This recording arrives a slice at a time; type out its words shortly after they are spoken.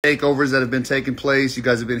takeovers that have been taking place. You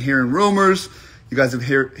guys have been hearing rumors. You guys have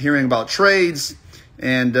hearing about trades.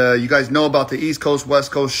 And you guys know about the East Coast,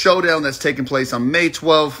 West Coast showdown that's taking place on May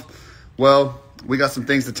 12th. Well, we got some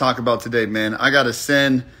things to talk about today, man. I gotta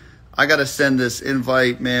send this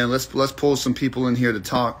invite, man. Let's pull some people in here to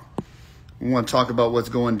talk. We want to talk about what's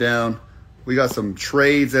going down. We got some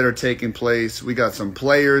trades that are taking place. We got some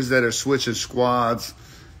players that are switching squads.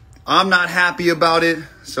 I'm not happy about it,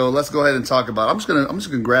 so let's go ahead and talk about it. I'm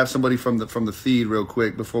just gonna grab somebody from the feed real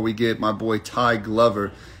quick before we get my boy Ty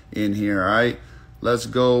Glover in here. All right, let's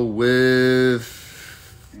go with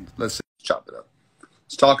let's chop it up.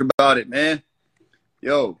 Let's talk about it, man.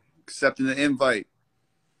 Yo, accepting the invite.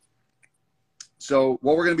 So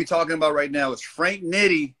what we're gonna be talking about right now is Frank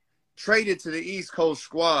Nitty traded to the East Coast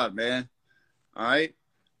squad, man. All right,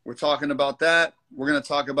 we're talking about that. We're going to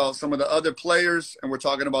talk about some of the other players, and we're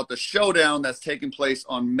talking about the showdown that's taking place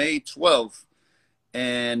on May 12th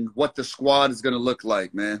and what the squad is going to look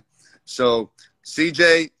like, man. So,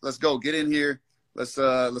 CJ, let's go. Get in here. Let's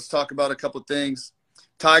talk about a couple things.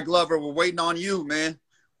 Ty Glover, we're waiting on you, man.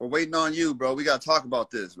 We're waiting on you, bro. We got to talk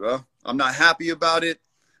about this, bro. I'm not happy about it.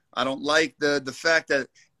 I don't like the fact that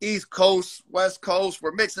East Coast, West Coast,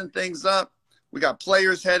 we're mixing things up. We got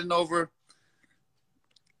players heading over.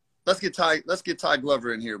 Let's get Ty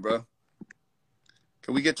Glover in here, bro.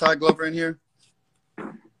 Can we get Ty Glover in here?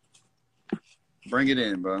 Bring it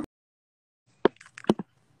in, bro.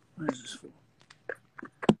 Where's this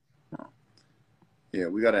for? Yeah,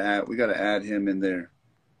 we gotta add him in there.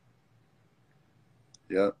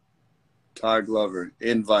 Yep. Ty Glover.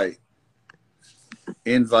 Invite.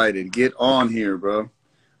 Invited. Get on here, bro.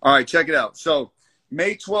 All right, check it out. So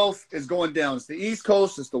May 12th is going down. It's the East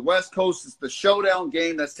Coast. It's the West Coast. It's the showdown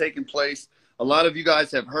game that's taking place. A lot of you guys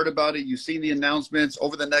have heard about it. You've seen the announcements.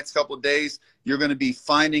 Over the next couple of days, you're going to be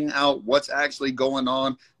finding out what's actually going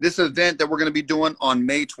on. This event that we're going to be doing on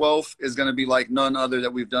May 12th is going to be like none other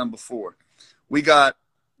that we've done before. We got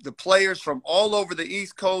the players from all over the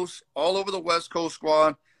East Coast, all over the West Coast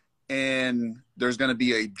squad, and there's going to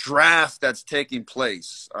be a draft that's taking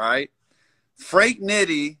place, all right? Frank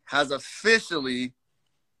Nitty has officially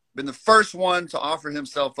been the first one to offer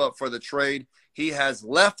himself up for the trade. He has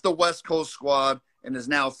left the West Coast squad and is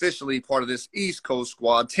now officially part of this East Coast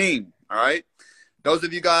squad team, all right? Those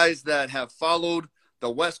of you guys that have followed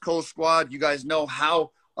the West Coast squad, you guys know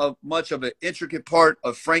how much of an intricate part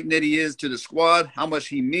of Frank Nitty is to the squad, how much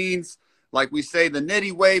he means. Like we say, the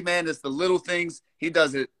Nitty way, man, it's the little things. He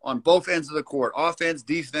does it on both ends of the court, offense,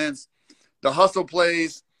 defense, the hustle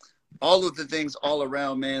plays, all of the things all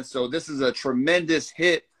around, man. So this is a tremendous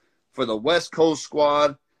hit for the West Coast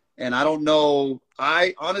squad. And I don't know,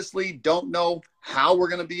 I honestly don't know how we're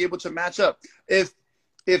going to be able to match up. If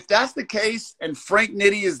that's the case and Frank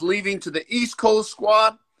Nitty is leaving to the East Coast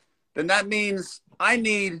squad, then that means I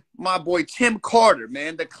need my boy Tim Carter,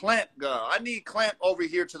 man, the Clamp guy. I need Clamp over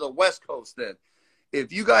here to the West Coast then.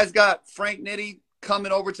 If you guys got Frank Nitty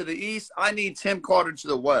coming over to the East, I need Tim Carter to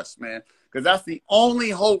the West, man, because that's the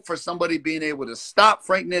only hope for somebody being able to stop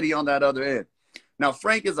Frank Nitty on that other end. Now,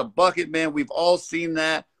 Frank is a bucket, man. We've all seen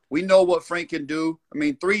that. We know what Frank can do. I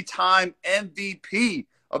mean, 3-time MVP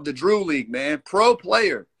of the Drew League, man. Pro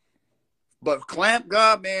player. But Clamp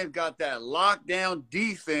God, man, got that lockdown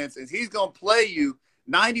defense, and he's going to play you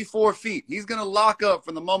 94 feet. He's going to lock up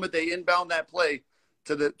from the moment they inbound that play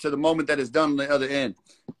to the moment that it's done on the other end.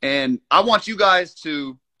 And I want you guys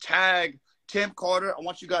to tag Tim Carter. I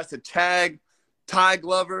want you guys to tag Ty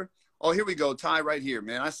Glover. Oh, here we go. Ty right here,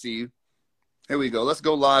 man. I see you. Here we go. Let's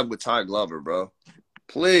go live with Ty Glover, bro.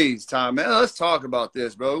 Please, Ty, man. Let's talk about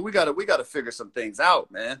this, bro. We gotta figure some things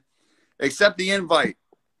out, man. Accept the invite.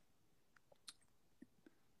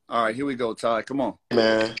 All right, here we go, Ty. Come on.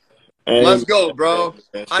 Man. Let's go, bro.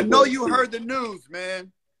 I know you heard the news,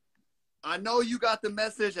 man. I know you got the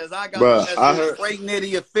message as I got the message. Frank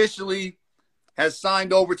Nitty officially has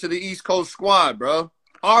signed over to the East Coast squad, bro.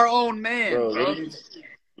 Our own man, bro.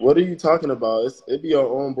 What are you talking about? It be your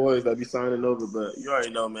own boys that be signing over, but you already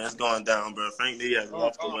know, man. It's going down, bro. Frank Nitty has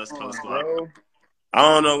left the West Coast squad. Bro. I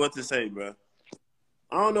don't know what to say, bro.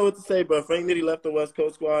 Frank Nitty left the West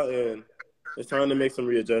Coast squad, and it's time to make some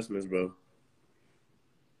readjustments, bro.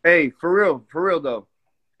 Hey, for real, though.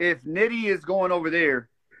 If Nitty is going over there,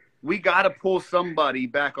 we got to pull somebody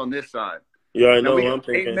back on this side. You already know what I'm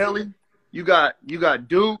thinking. Millie, you got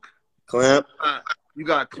Duke. Clamp. You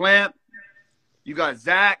got Clamp. You got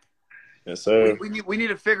Zach. Yes, sir. We need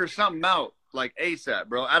to figure something out, like ASAP,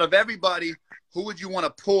 bro. Out of everybody, who would you want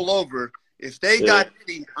to pull over? If they got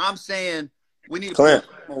Nitty, I'm saying we need to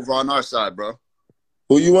pull over on our side, bro.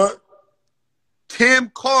 Who you want?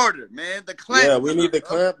 Tim Carter, man, the clamp. Yeah, we need the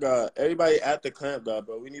clamp guy. Everybody at the clamp guy,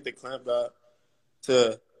 bro. We need the clamp guy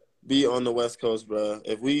to be on the West Coast, bro.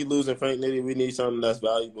 If we losing Frank Nitty, we need something that's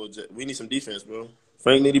valuable. We need some defense, bro.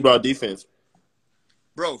 Frank Nitty brought defense.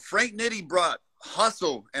 Bro, Frank Nitty brought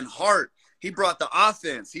hustle and heart. He brought the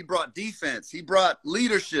offense. He brought defense. He brought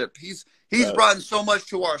leadership. He's brought so much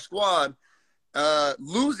to our squad.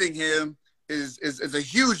 Losing him is a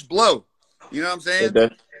huge blow. You know what I'm saying?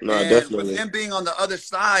 Definitely. With him being on the other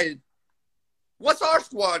side, what's our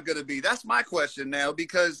squad going to be? That's my question now,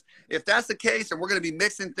 because if that's the case and we're going to be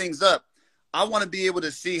mixing things up, I want to be able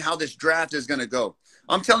to see how this draft is going to go.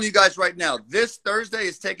 I'm telling you guys right now, this Thursday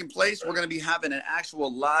is taking place. We're going to be having an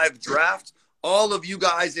actual live draft. All of you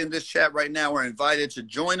guys in this chat right now are invited to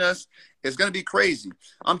join us. It's going to be crazy.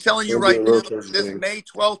 I'm telling you right now, this May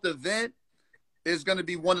 12th event is going to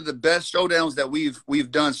be one of the best showdowns that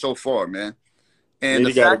we've done so far, man. And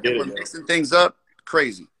the fact that we're mixing things up,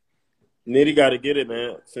 crazy. Nitty got to get it,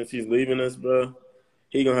 man. Since he's leaving us, bro,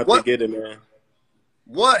 he going to have to get it, man.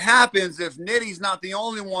 What happens if Nitty's not the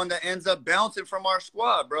only one that ends up bouncing from our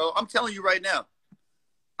squad, bro? I'm telling you right now,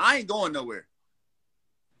 I ain't going nowhere.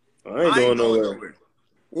 I ain't going nowhere.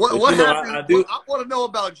 What happens? I want to know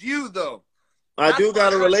about you, though. I do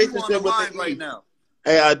got a relationship with the East.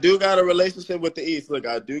 Hey, I do got a relationship with the East. Look,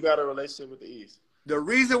 I do got a relationship with the East. The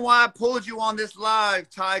reason why I pulled you on this live,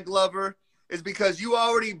 Ty Glover, is because you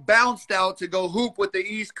already bounced out to go hoop with the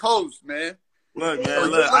East Coast, man. Look, man, so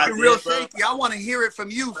look. You're looking real shaky. I want to hear it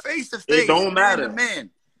from you face to face. It don't matter.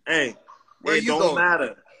 Man. Hey, where it you don't going?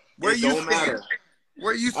 matter. Where you don't stand? Matter.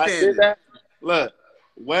 Where you I stand? did that. Look,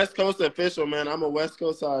 West Coast official, man. I'm a West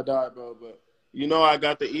Coast side dog, bro. But you know I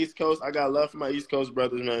got the East Coast. I got love for my East Coast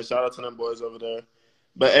brothers, man. Shout out to them boys over there.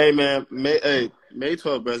 But, hey, man, May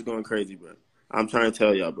 12th, bro, is going crazy, bro. I'm trying to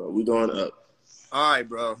tell y'all, bro. We going up. All right,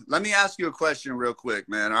 bro. Let me ask you a question real quick,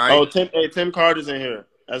 man. All right? Tim Carter's in here.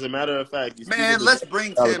 As a matter of fact. Man, let's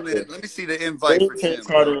bring Tim in. Let me see the invite for Tim.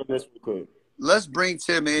 Carter in this real quick. Let's bring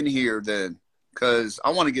Tim in here then, because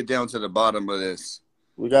I want to get down to the bottom of this.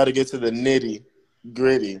 We got to get to the nitty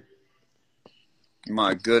gritty.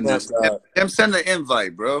 My goodness. Tim, send the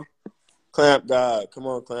invite, bro. Clamp God. Come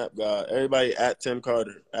on, Clamp God. Everybody at Tim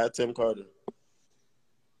Carter. At Tim Carter.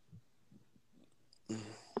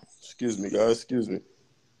 Excuse me, guys. Excuse me.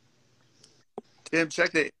 Tim,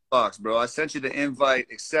 check the inbox, bro. I sent you the invite.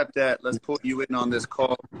 Accept that. Let's put you in on this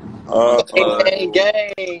call.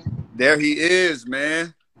 Gang. There he is,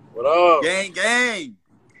 man. What up? Gang.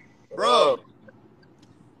 Bro.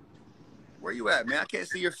 Where you at, man? I can't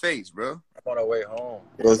see your face, bro. I'm on our way home.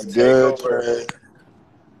 What's good, Trey?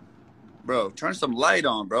 Bro, turn some light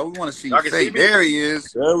on, bro. We want to see your face. There he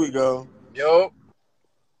is. There we go. Yo.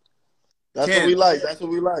 That's what we like. That's what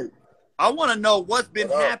we like. I want to know what's been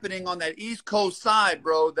happening on that East Coast side,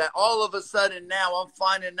 bro, that all of a sudden now I'm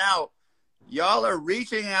finding out y'all are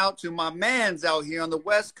reaching out to my mans out here on the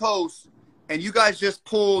West Coast, and you guys just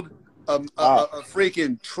pulled a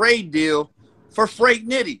freaking trade deal for Frank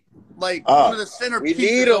Nitty. Like one of the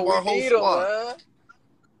centerpieces of our whole squad.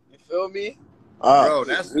 You feel me? Bro,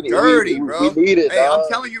 that's dirty, bro. We need it, hey, dog. I'm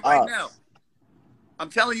telling you right now. I'm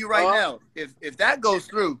telling you right now, if that goes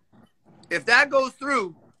through,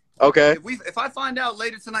 okay. If I find out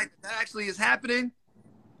later tonight that actually is happening,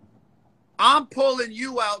 I'm pulling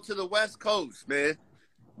you out to the West Coast, man.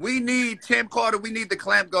 We need Tim Carter. We need the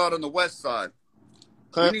clamp guard on the West side.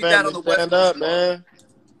 Clamp family, stand up, man.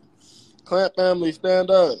 Clamp family, stand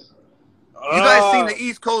up. You guys seen the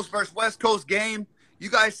East Coast versus West Coast game? You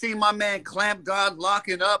guys seen my man Clamp God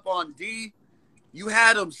locking up on D? You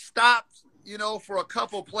had him stopped, for a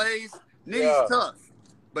couple plays. Nitty's tough.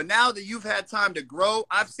 But now that you've had time to grow,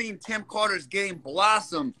 I've seen Tim Carter's game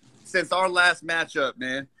blossom since our last matchup,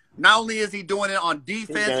 man. Not only is he doing it on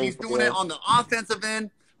defense, he's doing it on the offensive end,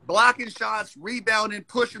 blocking shots, rebounding,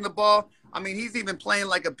 pushing the ball. I mean, he's even playing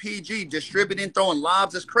like a PG, distributing, throwing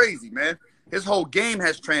lobs. It's crazy, man. His whole game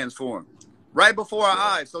has transformed right before our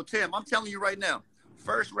eyes. So, Tim, I'm telling you right now,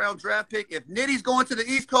 first-round draft pick, if Nitty's going to the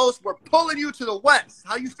East Coast, we're pulling you to the West.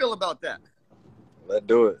 How you feel about that? Let's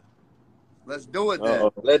do it. Let's do it then.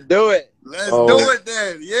 Let's do it. Let's do it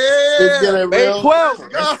then. Yeah. May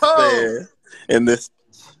 12th. Go. In this.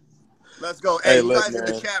 Let's go. Hey, you guys in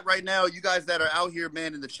the chat right now, you guys that are out here,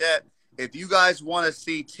 man, in the chat, if you guys want to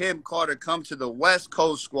see Tim Carter come to the West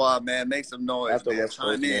Coast squad, man, make some noise, man.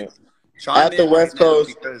 Chime in. At the West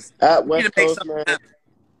Coast. At West Coast, man.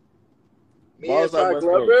 Me and Ty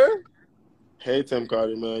Glover. Hey, Tim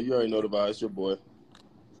Carter, man. You already know the vibes. It's your boy.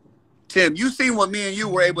 Tim, you seen what me and you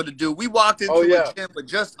were able to do. We walked into a gym with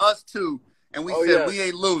just us two, and we said we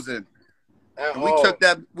ain't losing. And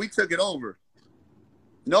we took it over.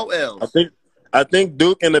 No L's. I think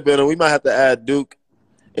Duke in the building. We might have to add Duke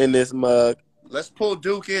in this mug. Let's pull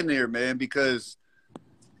Duke in there, man, because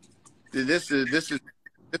this is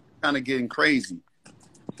kind of getting crazy.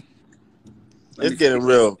 It's getting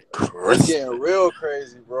real It's getting real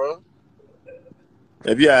crazy, bro.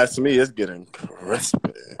 If you ask me, it's getting crispy.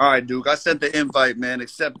 All right, Duke. I sent the invite, man.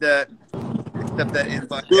 Accept that. Accept that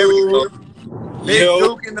invite. There we go. Big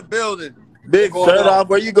Duke in the building. Big shirt off.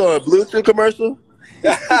 Where you going? Bluetooth commercial?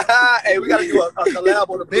 Hey, we gotta do a collab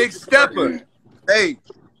on the Big Stepper. Hey,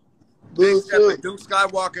 Big Bluetooth. Stepper. Duke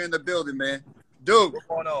Skywalker in the building, man. Duke. What's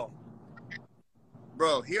going on?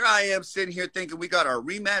 Bro, here I am sitting here thinking we got our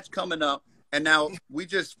rematch coming up, and now we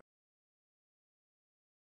just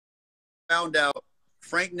found out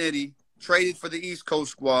Frank Nitty traded for the East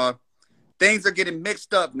Coast squad. Things are getting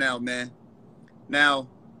mixed up now, man. Now,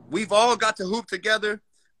 we've all got to hoop together.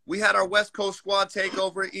 We had our West Coast squad take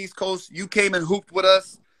over East Coast. You came and hooped with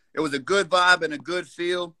us. It was a good vibe and a good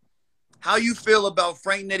feel. How you feel about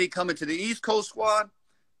Frank Nitty coming to the East Coast squad?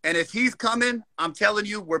 And if he's coming, I'm telling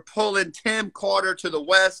you, we're pulling Tim Carter to the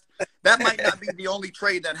West. That might not be the only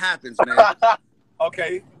trade that happens, man.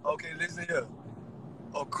 Okay, listen here.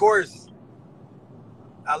 Of course,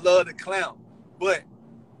 I love the clown, but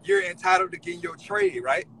you're entitled to getting your trade,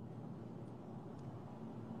 right?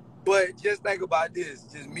 But just think about this: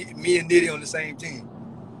 just me and Nitty on the same team.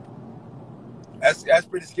 That's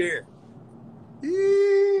pretty scary.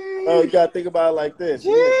 Oh, you gotta think about it like this.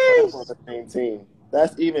 We ain't on the same team.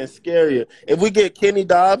 That's even scarier. If we get Kenny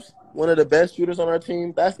Dobbs, one of the best shooters on our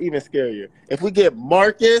team, that's even scarier. If we get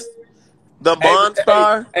Marcus, the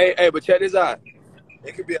Monstar. Hey, but check this out.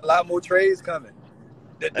 There could be a lot more trades coming.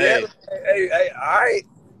 Hey, all right.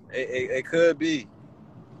 It could be.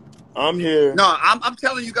 I'm here. No, I'm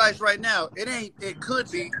telling you guys right now, it ain't. It could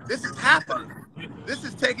be. This is happening. This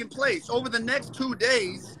is taking place over the next 2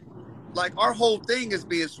 days. Like, our whole thing is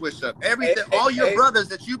being switched up. Everything, all your brothers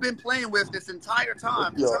that you've been playing with this entire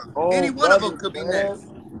time, any one of them could be next.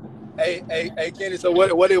 Hey, Kenny. So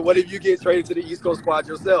what if you get traded to the East Coast squad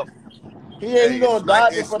yourself? He ain't gonna die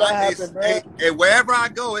before that happens, bro. Hey, wherever I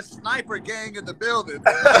go, it's sniper gang in the building.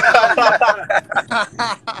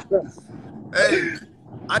 Hey,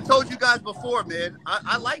 I told you guys before, man.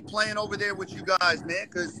 I like playing over there with you guys, man,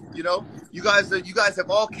 because you guys have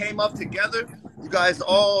all came up together. You guys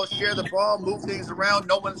all share the ball, move things around.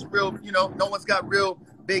 No one's real, no one's got real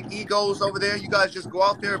big egos over there. You guys just go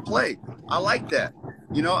out there and play. I like that.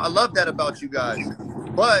 I love that about you guys.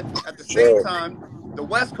 But at the same time, the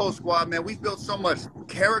West Coast squad, man, we've built so much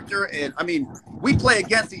character, and we play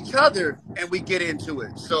against each other and we get into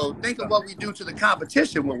it. So think of what we do to the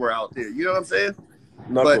competition when we're out there. You know what I'm saying?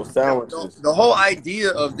 Knuckle sandwiches. The whole idea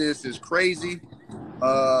of this is crazy.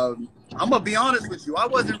 I'm gonna be honest with you. I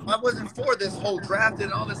wasn't for this whole draft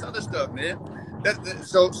and all this other stuff, man.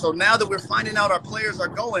 So now that we're finding out our players are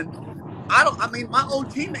going, my own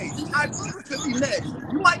teammates, Ty Booker could be next.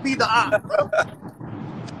 You might be the odd, bro.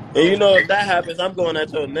 And if that happens, I'm going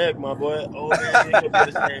at your neck, my boy. Oh man, you could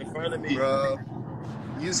be standing in front of me, bro.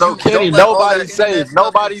 Kenny, nobody's safe.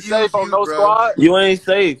 Nobody's safe on no squad. You ain't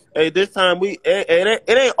safe. Hey, this time it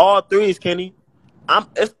ain't all threes, Kenny.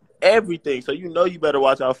 It's everything. So you better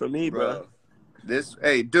watch out for me, bro.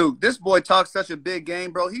 Dude, this boy talks such a big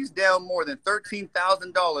game, bro. He's down more than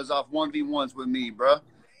 $13,000 off 1v1s with me, bro.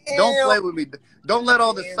 Damn. Don't play with me. Don't let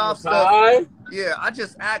all the soft stuff. Yeah, I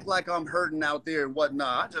just act like I'm hurting out there and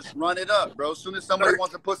whatnot. I just run it up, bro. As soon as somebody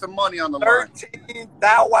wants to put some money on the line. 13,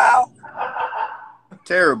 wow.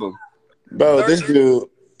 Terrible. Bro, this dude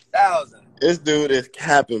is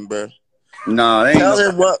capping, bro. Nah, ain't Tell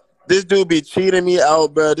him what. This dude be cheating me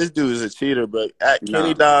out, bro. This dude is a cheater, bro.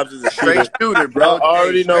 Kenny Dobbs is a straight shooter, bro. I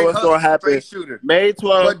already know what's going to happen. Shooter. May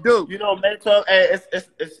 12th. But dude, May 12th. Hey,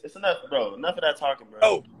 it's enough, bro. Enough of that talking, bro.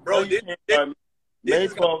 Oh, bro. May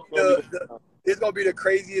 12th. It's going to be the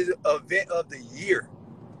craziest event of the year.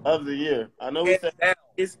 I know we said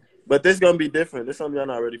this, but this is going to be different. This is something y'all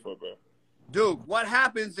not ready for, bro. Dude, what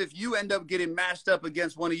happens if you end up getting matched up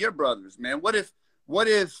against one of your brothers, man? What if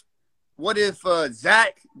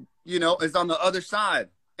Zach, is on the other side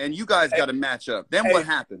and you guys got to match up? Then what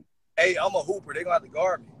happened? Hey, I'm a hooper. They're going to have to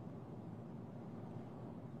guard me.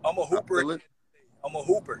 I'm a hooper.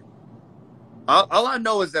 All I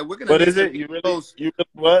know is that we're going to. What is it? You really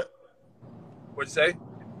what? What'd you say?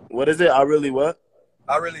 What is it? I really hoop,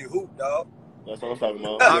 dog. That's what I'm talking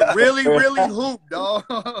about. I really hoop, dog.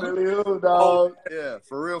 Really hoop, dog. Yeah,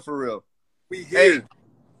 for real. We here. Hey,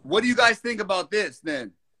 what do you guys think about this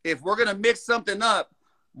then? If we're going to mix something up,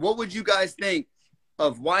 what would you guys think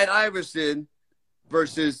of White Iverson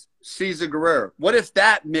versus Cesar Guerrero? What if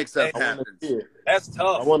that mix-up happens? That's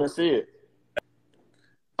tough. I want to see it.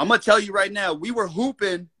 I'm going to tell you right now, we were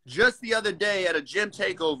hooping just the other day at a gym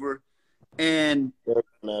takeover, and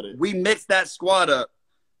we mixed that squad up.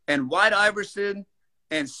 And White Iverson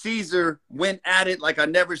and Caesar went at it like I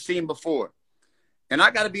never seen before. And I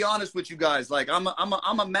got to be honest with you guys. Like, I'm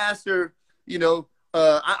a master, you know.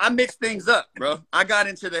 I mixed things up, bro. I got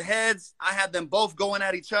into the heads. I had them both going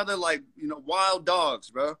at each other like, you know, wild dogs,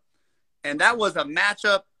 bro. And that was a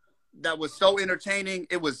matchup that was so entertaining.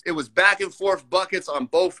 It was back and forth buckets on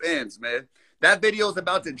both ends, man. That video is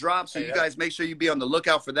about to drop, so you guys make sure you be on the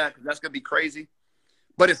lookout for that, because that's going to be crazy.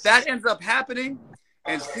 But if that ends up happening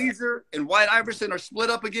and Caesar and White Iverson are split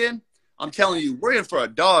up again, I'm telling you, we're in for a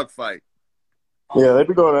dog fight. Yeah, they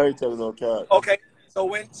be going at each other, no cap. Okay. So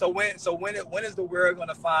when is the world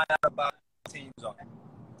gonna find out about teams on?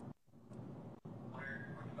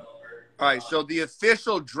 All right, so the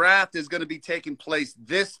official draft is going to be taking place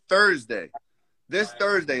this Thursday. This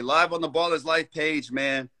Thursday, live on the Ballers Life page,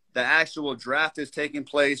 man. The actual draft is taking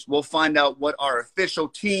place. We'll find out what our official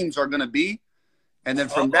teams are going to be. And then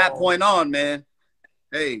from that point on, man,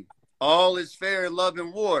 hey, all is fair in love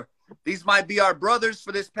and war. These might be our brothers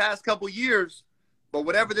for this past couple years, but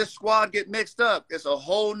whatever this squad get mixed up, it's a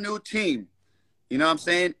whole new team. You know what I'm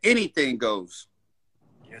saying? Anything goes.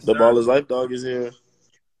 Yes, The Ballers Life dog is here.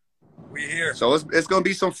 We here. So it's going to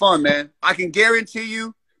be some fun, man. I can guarantee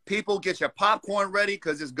you, people, get your popcorn ready,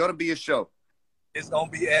 because it's going to be a show. It's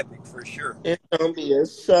going to be epic for sure. It's going to be a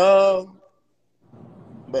show.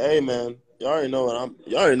 But, hey, man, y'all already know what I'm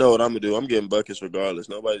going to do. I'm getting buckets regardless.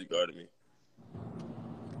 Nobody's guarding me.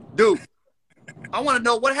 Dude, I want to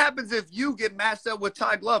know what happens if you get matched up with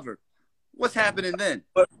Ty Glover. What's happening then?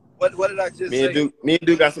 What did I just say? Me and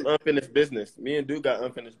Duke got some unfinished business. Me and Duke got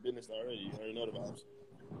unfinished business already. You already know the vibes.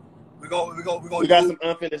 We got some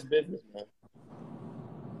unfinished business, man.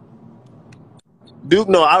 Duke,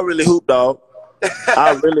 no, I really hoop, dog.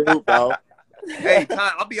 I really hoop, dog. Hey,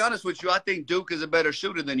 Ty, I'll be honest with you. I think Duke is a better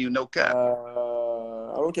shooter than you, no cap.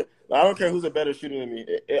 I don't care. I don't care who's a better shooter than me.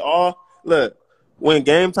 Look, when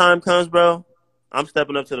game time comes, bro, I'm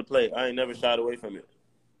stepping up to the plate. I ain't never shied away from it.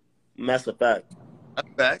 And that's a fact. That's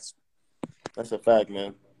facts. That's a fact,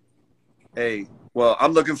 man. Hey, well,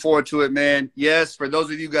 I'm looking forward to it, man. Yes, for those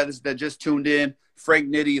of you guys that just tuned in, Frank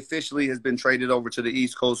Nitty officially has been traded over to the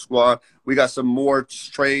East Coast squad. We got some more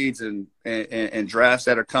trades and drafts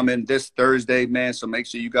that are coming this Thursday, man, so make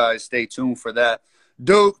sure you guys stay tuned for that.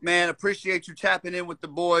 Duke, man, appreciate you tapping in with the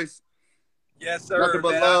boys. Yes, sir. Nothing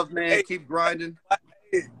but love, man. Hey, keep grinding.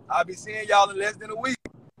 I'll be seeing y'all in less than a week.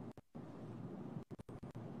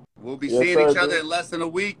 We'll be seeing each other in less than a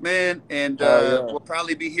week, man, and we'll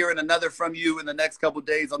probably be hearing another from you in the next couple of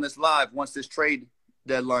days on this live once this trade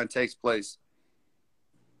deadline takes place.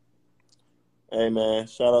 Hey, man,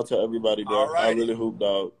 shout out to everybody, bro. I really hoop,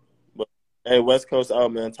 dog. But, hey, West Coast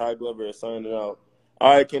out, man. Ty Glover is signing out.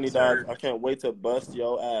 All right, Kenny Dobbs, I can't wait to bust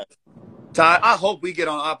your ass. Ty, I hope we get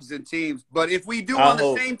on opposite teams, but if we do on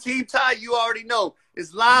the same team, Ty, you already know,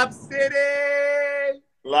 it's Lob City.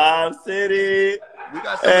 Lob City. We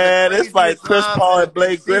got some it's like Chris Paul and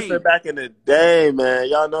Blake Griffin back in the day, man.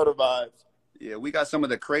 Y'all know the vibes. Yeah, we got some of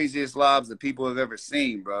the craziest lobs that people have ever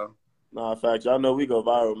seen, bro. Nah, in fact, y'all know we go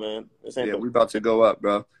viral, man. We about to go up,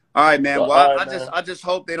 bro. All right, man. Well, I just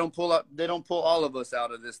hope they don't pull all of us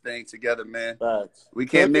out of this thing together, man. Facts. We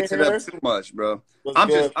can't mix it up too much, bro. I'm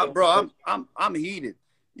heated.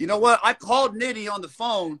 You know what? I called Nitty on the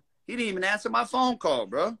phone. He didn't even answer my phone call,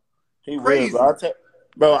 bro. He crazy.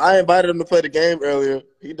 Bro, I invited him to play the game earlier.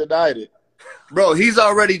 He denied it. Bro, he's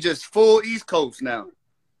already just full East Coast now.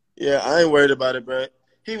 Yeah, I ain't worried about it, bro.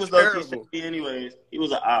 He was low-key anyways. He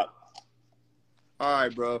was an op. All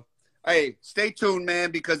right, bro. Hey, stay tuned,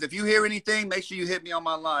 man, because if you hear anything, make sure you hit me on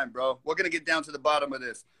my line, bro. We're going to get down to the bottom of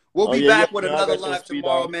this. We'll be back with another live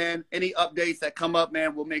tomorrow, man. Any updates that come up,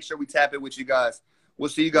 man, we'll make sure we tap it with you guys. We'll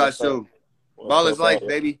see you guys soon. Ball is life,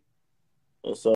 baby. What's up?